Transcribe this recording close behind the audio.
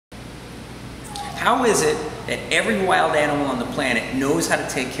How is it that every wild animal on the planet knows how to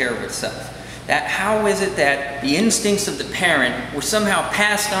take care of itself? How is it that the instincts of the parent were somehow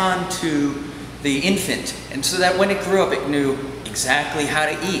passed on to the infant, and so that when it grew up it knew exactly how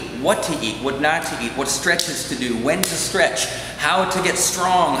to eat, what not to eat, what stretches to do, when to stretch, how to get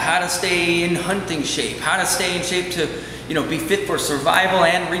strong, how to stay in hunting shape, how to stay in shape to be fit for survival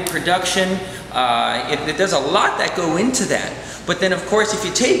and reproduction. There's a lot that go into that. But then of course if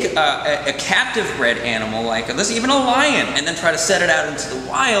you take a captive bred animal like even a lion and then try to set it out into the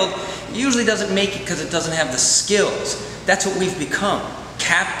wild, it usually doesn't make it because it doesn't have the skills. That's what we've become,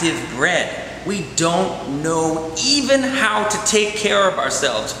 captive bred. We don't know even how to take care of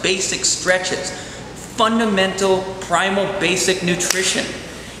ourselves. Basic stretches, fundamental, primal, basic nutrition.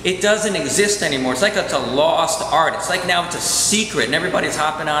 It doesn't exist anymore. It's like it's a lost art. It's like now it's a secret and everybody's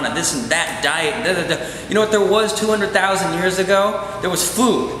hopping on a this and that diet. You know what there was 200,000 years ago? There was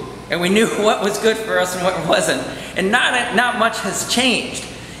food. And we knew what was good for us and what wasn't. And not much has changed.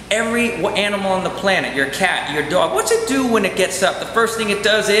 Every animal on the planet, your cat, your dog, what's it do when it gets up? The first thing it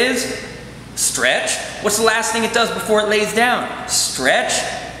does is stretch. What's the last thing it does before it lays down? Stretch.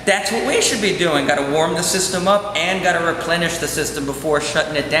 That's what we should be doing. Got to warm the system up and got to replenish the system before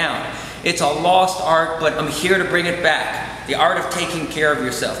shutting it down. It's a lost art, but I'm here to bring it back. The art of taking care of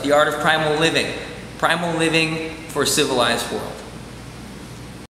yourself. The art of primal living. Primal living for a civilized world.